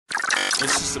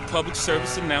This is a public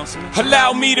service announcement.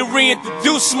 Allow me to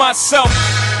reintroduce myself.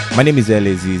 My name is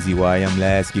LZZY. I'm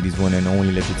Lasky, this one and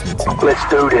only legitimate team. Let's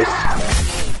do this.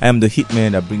 I am the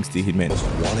hitman that brings the hitman. Most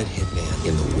wanted hitman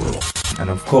in the world.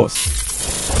 And of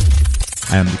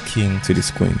course, I am the king to these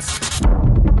queens.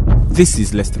 This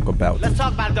is Let's Talk About. Let's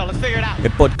talk about it though, let's figure it out. A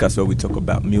podcast where we talk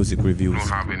about music reviews, I don't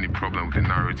have any problem with the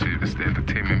narrative. It's the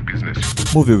entertainment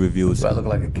business. movie reviews. I look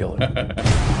like a killer.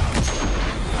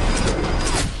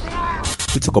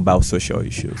 We talk about social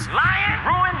issues. Lion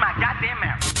ruined my goddamn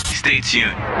marriage. Stay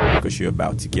tuned. Because you're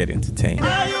about to get entertained.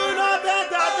 Are you not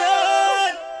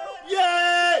entertained?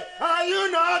 Yeah! Are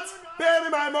you not? Pay me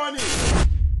my money.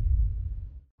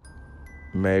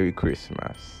 Merry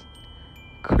Christmas.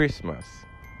 Christmas.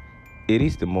 It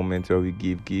is the moment where we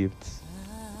give gifts,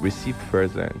 receive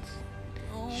presents,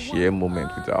 share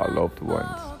moments with our loved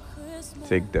ones,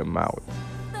 take them out,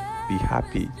 be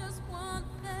happy.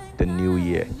 The new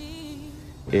year.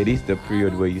 It is the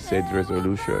period where you set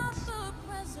resolutions.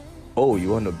 Oh,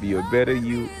 you want to be a better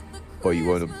you, or you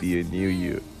want to be a new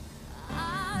you?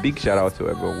 Big shout out to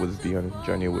everyone who's been on the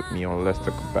journey with me on Let's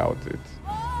Talk About It.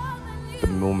 The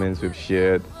moments we've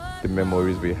shared, the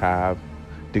memories we have,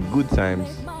 the good times.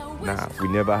 Nah, we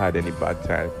never had any bad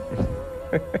time.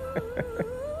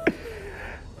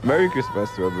 Merry Christmas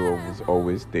to everyone who's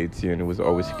always stayed tuned, who's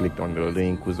always clicked on the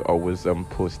link, who's always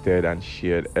posted and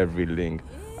shared every link.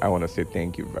 I want to say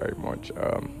thank you very much.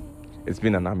 It's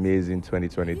been an amazing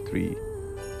 2023.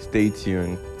 Stay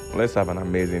tuned. Let's have an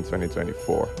amazing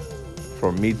 2024.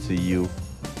 From me to you,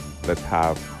 let's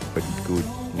have a good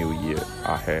new year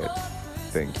ahead.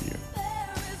 Thank you.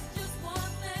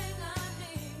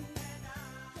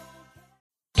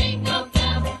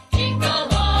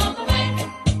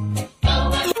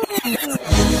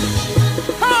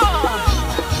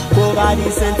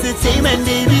 This entertainment,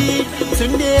 baby.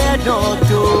 Sunday I don't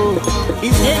do.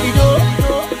 It's heavy though.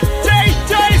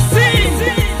 JJC.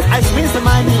 I spend some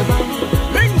money.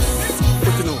 Links.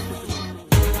 What to know?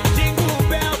 Jingle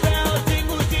bell bell,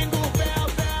 jingle jingle bell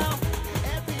bell.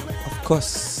 Of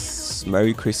course,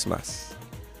 Merry Christmas.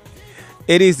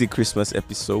 It is the Christmas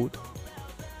episode.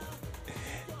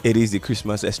 It is the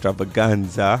Christmas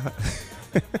extravaganza.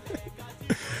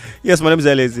 Yes, my name is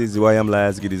LZZY. I'm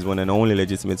Lasky, this one and only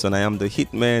legitimate son. I am the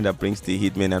hitman that brings the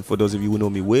hitman. And for those of you who know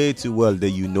me way too well, that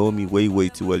you know me way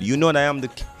too well. You know that I am the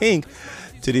king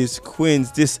to these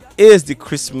queens. This is the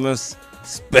Christmas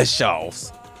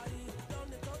specials.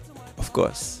 Of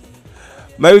course.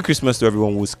 Merry Christmas to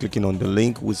everyone who's clicking on the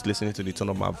link, who's listening to the tone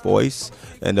of my voice.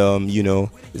 And,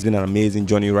 it's been an amazing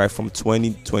journey right from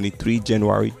 2023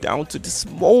 January down to this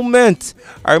moment.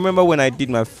 I remember when I did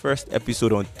my first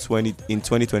episode in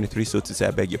 2023, so to say,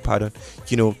 I beg your pardon,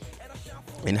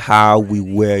 and how we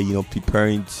were,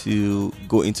 preparing to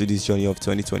go into this journey of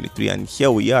 2023. And here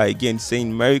we are again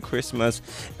saying Merry Christmas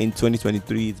in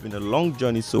 2023. It's been a long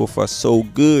journey so far, so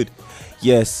good.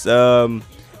 Yes.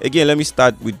 Again, let me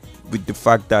start with the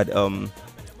fact that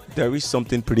there is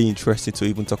something pretty interesting to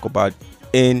even talk about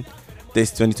in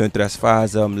this 2023 as far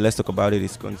as Let's Talk About It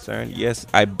is concerned. Yes,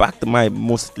 I backed my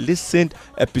most listened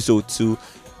episode 2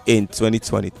 in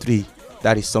 2023.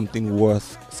 That is something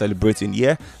worth celebrating.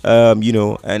 Yeah,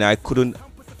 and I couldn't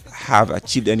have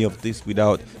achieved any of this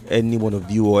without any one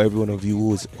of you or every one of you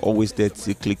who's always there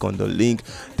to click on the link.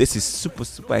 This is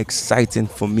super exciting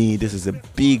for me. This is a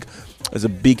big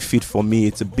feat for me.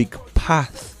 It's a big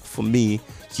path for me,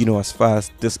 as far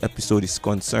as this episode is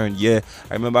concerned. Yeah,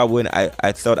 I remember when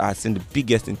I thought I had seen the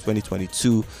biggest in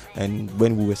 2022, and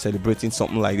when we were celebrating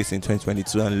something like this in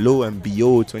 2022, and lo and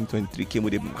behold, 2023 came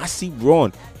with a massive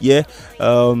run. Yeah,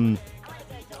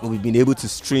 we've been able to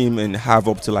stream and have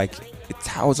up to like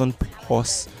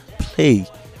 1,000+ play,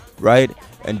 right?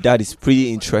 And that is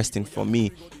pretty interesting for me.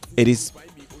 It is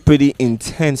pretty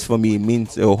intense for me. It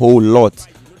means a whole lot.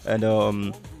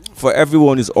 And for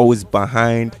everyone who's always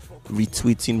behind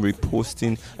retweeting,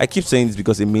 reposting, I keep saying this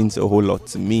because it means a whole lot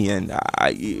to me, and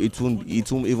it won't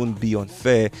even be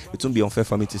unfair. It won't be unfair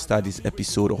for me to start this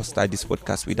episode or start this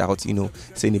podcast without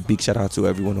saying a big shout out to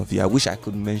every one of you. I wish I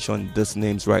could mention those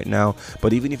names right now,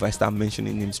 but even if I start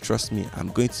mentioning names, trust me, I'm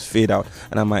going to fade out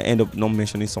and I might end up not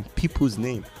mentioning some people's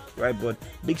name, right? But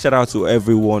big shout out to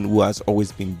everyone who has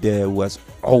always been there, who has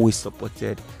always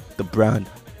supported the brand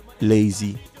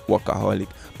Lazy Workaholic.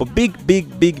 But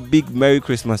big Merry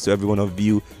Christmas to every one of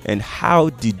you. And how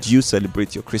did you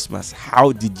celebrate your Christmas?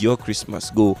 How did your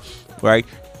Christmas go? Right?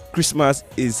 Christmas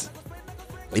is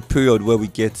a period where we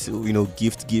get to,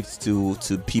 gift gifts to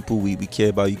people we care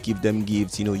about. You give them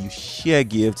gifts, you share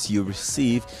gifts, you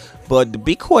receive. But the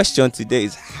big question today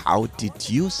is, how did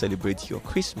you celebrate your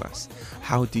Christmas?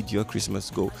 How did your Christmas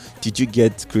go? Did you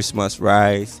get Christmas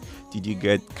rice? Did you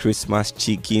get Christmas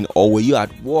chicken? Or were you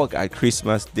at work at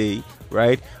Christmas Day,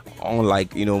 right?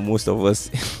 Unlike, most of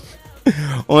us,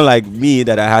 unlike me,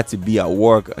 that I had to be at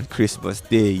work on Christmas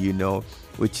Day,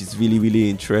 which is really, really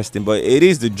interesting. But it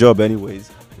is the job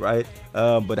anyways, right?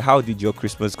 But how did your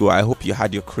Christmas go? I hope you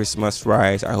had your Christmas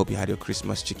rice. I hope you had your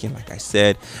Christmas chicken, like I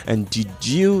said. And did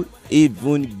you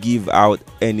even give out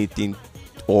anything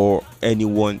or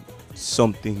anyone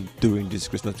something during this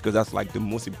Christmas? Because that's like the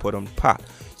most important part.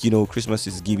 Christmas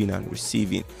is giving and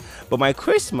receiving. But my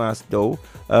Christmas, though,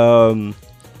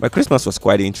 my Christmas was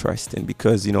quite interesting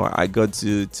because, I got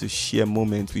to share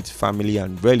moments with family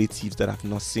and relatives that I've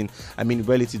not seen. I mean,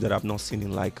 relatives that I've not seen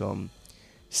in like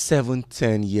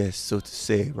 7-10 years, so to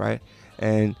say, right?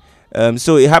 And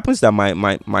so it happens that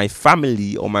my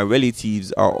family or my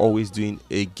relatives are always doing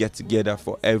a get together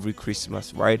for every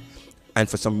Christmas, right? And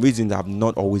for some reason I've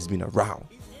not always been around.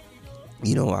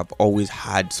 I've always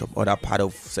had some other part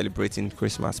of celebrating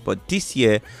Christmas, but this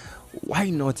year,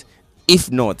 why not? If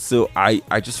not, so I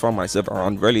just found myself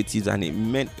around relatives, and it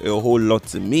meant a whole lot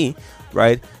to me,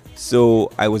 right?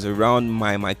 So I was around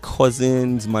my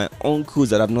cousins, my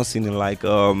uncles that I've not seen in like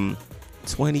 20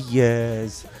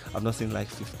 years. I've not seen in like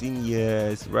 15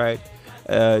 years, right?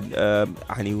 And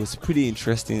it was pretty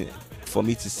interesting for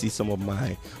me to see some of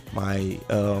my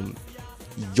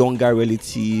younger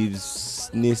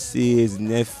relatives, nieces,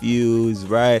 nephews,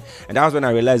 right? And that was when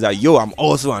I realized that, I'm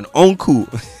also an uncle.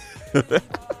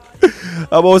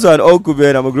 I'm also an uncle,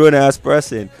 man. I'm a grown-ass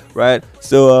person, right?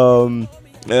 So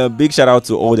big shout out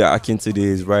to all the Akin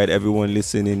days, right? Everyone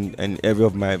listening, and every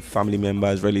of my family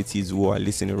members, relatives who are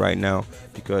listening right now,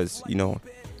 because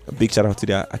a big shout out to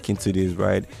the Akin days,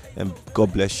 right? And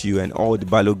God bless you, and all the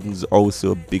Baloguns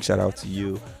also. Big shout out to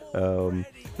you.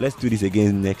 Let's do this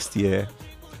again next year.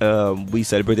 We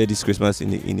celebrated this Christmas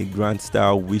in a grand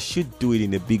style. We should do it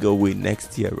in a bigger way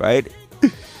next year, right?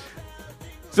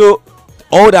 So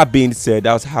all that being said,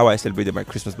 that was how I celebrated my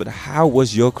Christmas. But how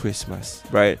was your Christmas,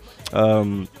 right?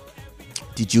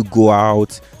 Did you go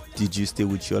out? Did you stay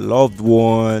with your loved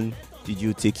one? Did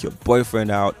you take your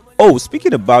boyfriend out? Oh,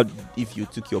 speaking about if you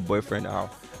took your boyfriend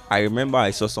out, I remember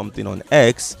I saw something on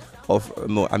X of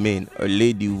a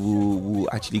lady who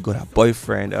actually got her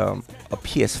boyfriend a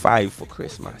PS5 for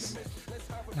Christmas.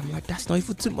 And I'm like, that's not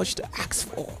even too much to ask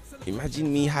for.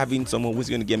 Imagine me having someone who's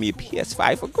going to get me a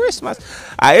PS5 for Christmas.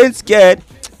 I ain't scared.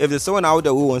 If there's someone out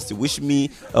there who wants to wish me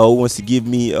who wants to give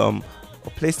me a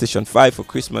PlayStation 5 for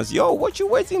Christmas, what you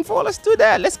waiting for? Let's do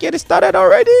that. Let's get it started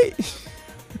already.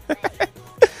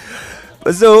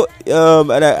 But so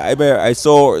and I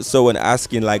saw someone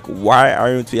asking, like, why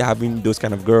aren't we having those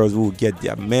kind of girls who get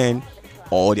their men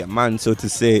or their man, so to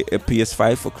say, a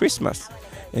PS5 for Christmas?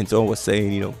 And someone was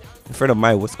saying, a friend of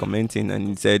mine was commenting, and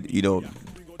he said,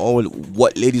 all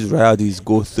what ladies rather do is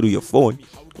go through your phone,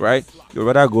 right? You'd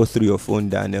rather go through your phone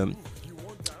than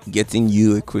getting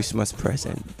you a Christmas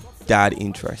present. That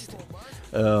interesting.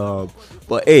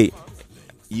 But hey,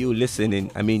 you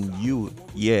listening, you,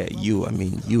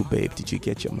 babe, did you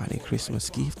get your man a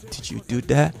Christmas gift? Did you do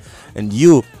that? And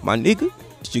you, my nigga,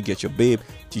 did you get your babe?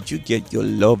 Did you get your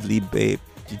lovely babe?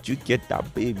 Did you get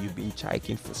that babe you've been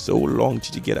chiking for so long?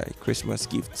 Did you get a Christmas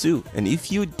gift too? And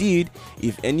if you did,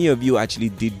 if any of you actually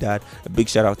did that, a big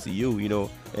shout out to you,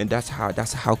 and that's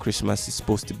how Christmas is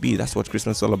supposed to be. That's what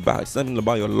Christmas is all about. It's something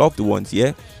about your loved ones,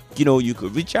 yeah? You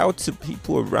could reach out to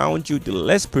people around you, the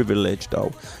less privileged,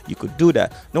 though. You could do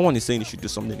that. No one is saying you should do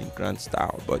something in grand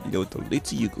style, but the little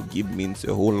you could give means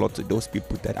a whole lot to those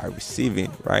people that are receiving,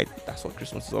 right? That's what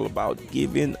Christmas is all about,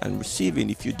 giving and receiving.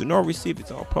 If you do not receive,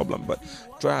 it's not a problem, but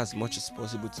try as much as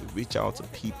possible to reach out to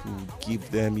people, give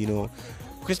them,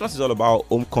 Christmas is all about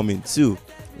homecoming too.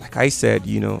 Like I said,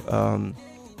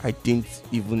 I didn't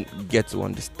even get to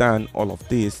understand all of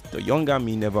this. The younger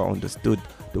me never understood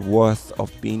the worth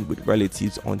of being with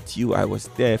relatives until I was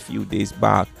there a few days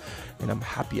back, and I'm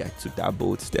happy I took that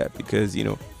bold step because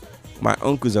my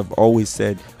uncles have always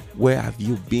said, where have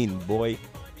you been, boy?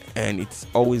 And it's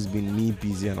always been me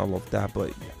busy and all of that, but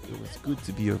it was good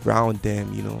to be around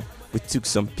them. We took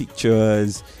some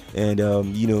pictures, and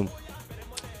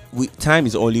time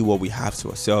is only what we have to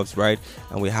ourselves, right?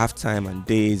 And we have time and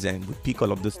days, and we pick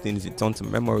all of those things, it turns to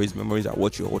memories. Memories are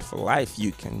what you hold for life.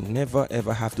 You can never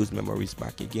ever have those memories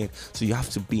back again. So you have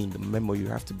to be in the memory. You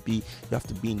have to be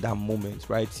in that moment,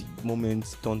 right?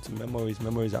 Moments turn to memories.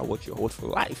 Memories are what you hold for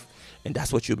life, and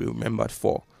that's what you'll be remembered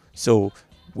for. So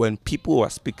when people are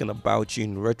speaking about you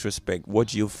in retrospect, what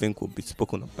do you think will be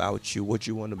spoken about you? What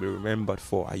do you want to be remembered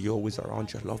for? Are you always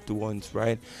around your loved ones,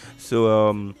 right?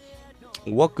 So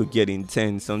work could get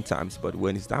intense sometimes, but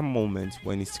when it's that moment,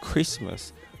 when it's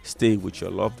Christmas, stay with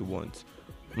your loved ones.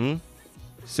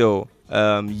 So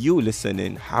you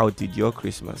listening, how did your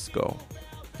Christmas go?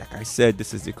 Like I said,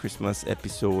 this is the Christmas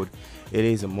episode. It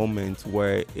is a moment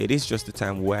where it is just a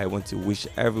time where I want to wish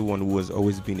everyone who has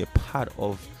always been a part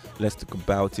of Let's Talk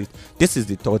About It. This is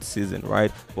the third season,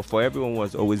 right? But for everyone who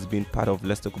has always been part of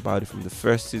Let's Talk About It from the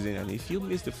first season, and if you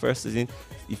missed the first season,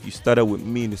 if you started with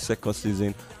me in the second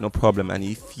season, no problem. And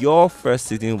if your first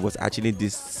season was actually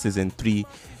this season 3,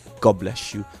 God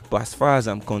bless you. But as far as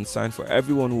I'm concerned, for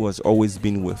everyone who has always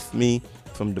been with me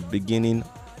from the beginning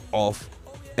of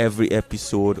every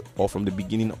episode or from the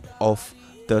beginning of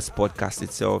this podcast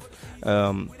itself,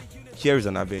 here is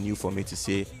an avenue for me to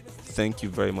say thank you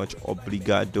very much,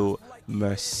 obrigado,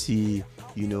 merci,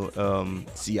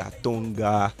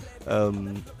 siatonga,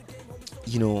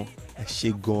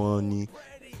 eshegoni.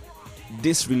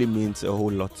 This really means a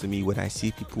whole lot to me when I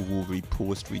see people who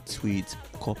repost, retweet,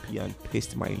 copy and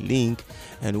paste my link,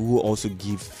 and who also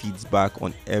give feedback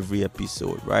on every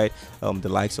episode, right? The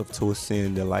likes of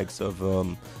Tosin, the likes of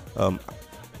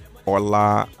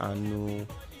Ola, Anu,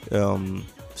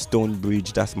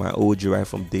 Stonebridge, that's my OG right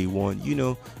from day one.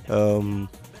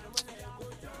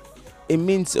 It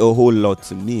means a whole lot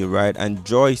to me, right? And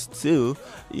Joyce too,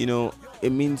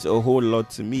 it means a whole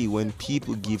lot to me when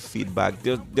people give feedback.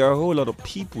 There are a whole lot of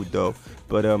people though,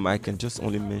 but I can just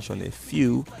only mention a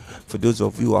few. For those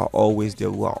of you who are always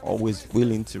there, who are always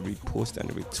willing to repost and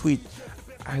retweet,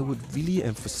 I would really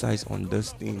emphasize on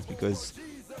those things, because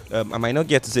I might not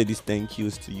get to say these thank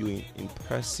yous to you in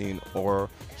person, or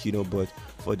but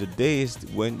for the days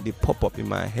when they pop up in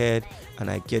my head and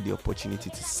I get the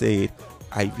opportunity to say it,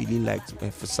 I really like to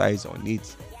emphasize on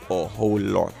it a whole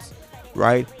lot,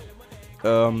 right?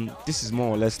 This is more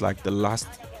or less like the last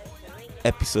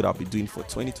episode I'll be doing for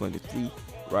 2023,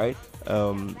 right?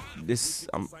 This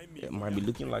might be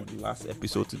looking like the last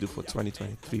episode to do for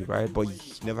 2023, right? But you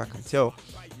never can tell.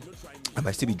 I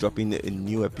might still be dropping a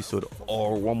new episode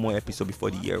or one more episode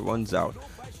before the year runs out.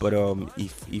 But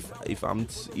if I'm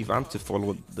to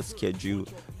follow the schedule,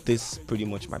 this pretty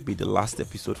much might be the last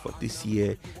episode for this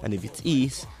year. And if it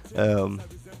is,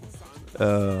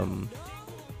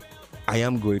 I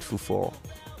am grateful for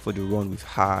the run we've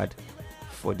had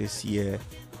for this year.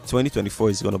 2024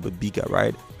 is gonna be bigger,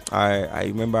 right? I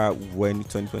remember when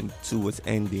 2022 was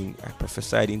ending, I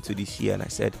prophesied into this year and I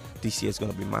said this year is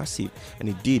gonna be massive, and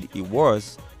it did. It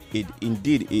was. It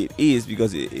is,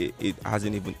 because it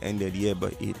hasn't even ended yet,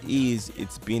 but it is.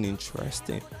 It's been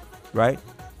interesting, right?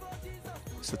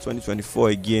 So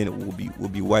 2024 again, we'll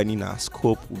be widening our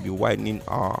scope, we'll be widening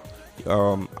our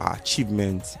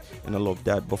achievements and all of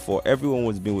that. But for everyone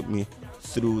who's been with me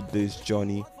through this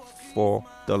journey for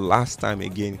the last time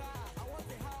again,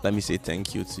 let me say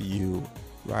thank you to you,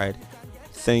 right?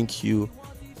 Thank you,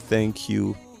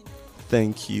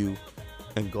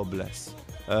 and God bless.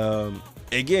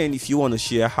 Again, if you want to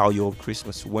share how your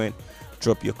Christmas went,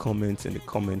 drop your comments in the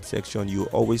comment section. You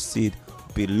always see it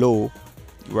below,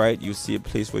 right? You see a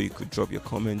place where you could drop your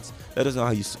comments. Let us know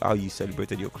how you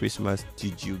celebrated your Christmas.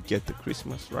 Did you get the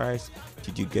Christmas rice?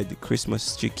 Did you get the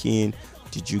Christmas chicken?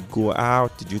 Did you go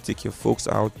out? Did you take your folks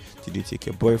out? Did you take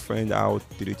your boyfriend out?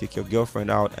 Did you take your girlfriend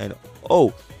out? And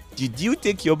did you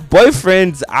take your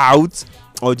boyfriends out?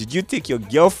 Or did you take your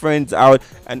girlfriends out?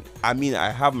 And I mean, I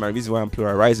have my reason why I'm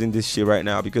pluralizing this shit right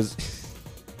now, because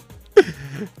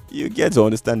you get to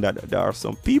understand that there are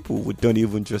some people who don't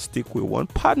even just stick with one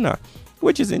partner,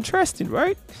 which is interesting,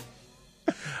 right?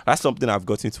 That's something I've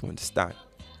gotten to understand.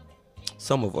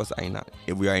 Some of us are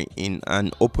in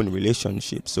an open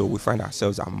relationship, so we find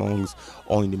ourselves amongst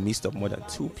or in the midst of more than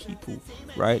two people,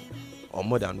 right? Or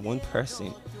more than one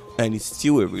person, and it's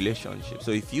still a relationship.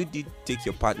 So if you did take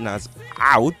your partners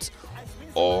out,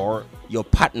 or your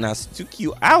partners took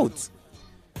you out,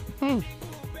 it's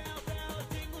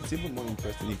even more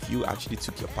interesting if you actually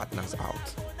took your partners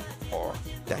out, or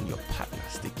than your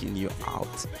partners taking you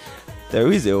out.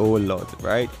 There is a whole lot,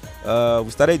 right? We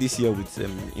started this year with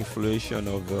inflation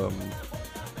of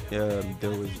there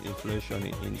was inflation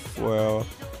in fuel,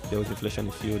 there was inflation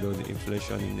in fuel, there was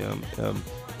inflation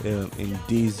in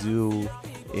diesel,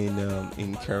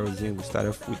 in kerosene. We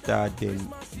started with that. Then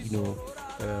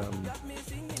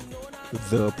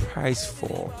the price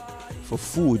for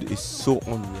food is so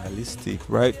unrealistic,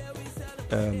 right?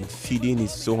 Feeding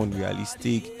is so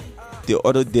unrealistic. The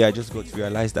other day I just got to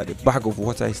realize that a bag of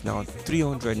water is now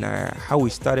 300 naira. How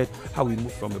we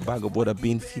moved from a bag of water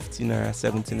being 50 naira,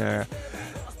 70 naira.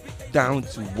 down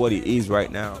to what it is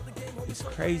right now. It's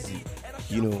crazy,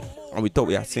 you know. And we thought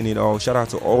we had seen it all. Shout out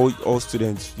to all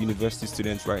students, university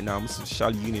students right now,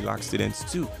 especially Unilag students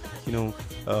too. You know,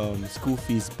 school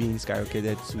fees being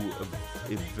skyrocketed to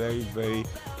a very, very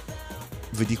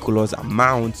ridiculous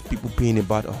amount. People paying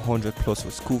about 100 plus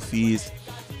for school fees.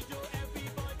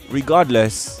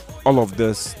 Regardless, all of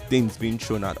those things being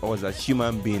thrown at us as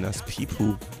human beings, as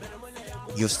people,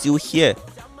 you're still here.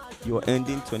 You're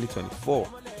ending 2024,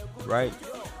 right?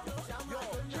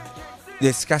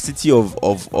 There's scarcity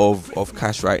of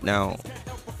cash right now.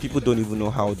 People don't even know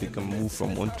how they can move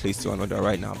from one place to another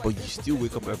right now, but you still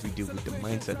wake up every day with the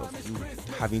mindset of you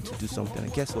having to do something,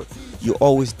 and guess what? You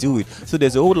always do it. So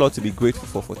there's a whole lot to be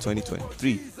grateful for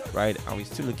 2023, right? And we're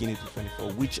still looking into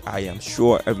 24, which I am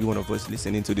sure every one of us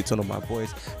listening to the tone of my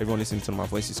voice, everyone listening to my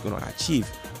voice is going to achieve,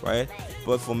 right?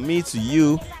 But for me to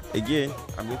you, again,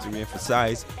 I'm going to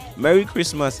re-emphasize, Merry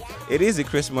Christmas. It is a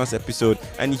Christmas episode,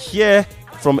 and here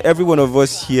from every one of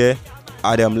us here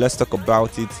at Let's Talk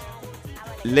About It,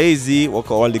 Lazy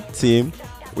Workaholic team,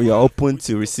 we are open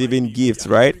to receiving gifts,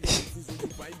 right?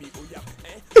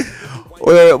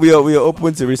 we are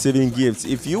open to receiving gifts.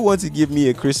 If you want to give me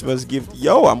a Christmas gift,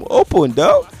 yo, I'm open,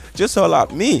 though. Just holler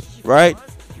at me, right?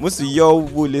 Most of y'all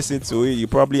who listen to it, you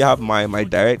probably have my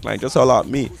direct line. Just holler at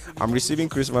me. I'm receiving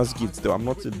Christmas gifts, though. I'm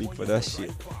not too big for that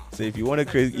shit. So if you want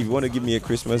to give me a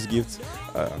Christmas gift,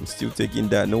 I'm still taking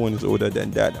that. No one is older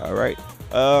than that. All right.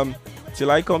 Till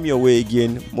I come your way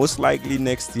again, most likely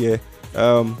next year.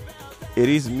 It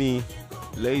is me,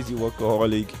 Lazy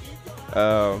Workaholic.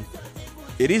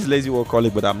 It is Lazy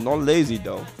Workaholic, but I'm not lazy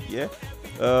though. Yeah.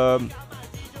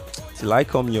 Till I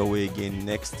come your way again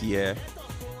next year.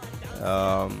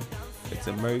 It's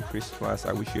a Merry Christmas.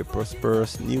 I wish you a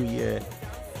prosperous New Year,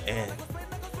 and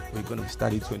we're gonna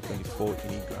start 2024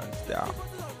 in a grand style.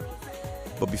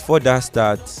 But before that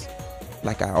starts,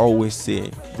 like I always say,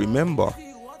 remember,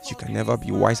 you can never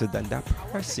be wiser than that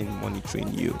person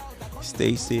monitoring you.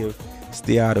 Stay safe,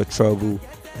 stay out of trouble,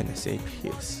 and I say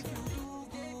peace.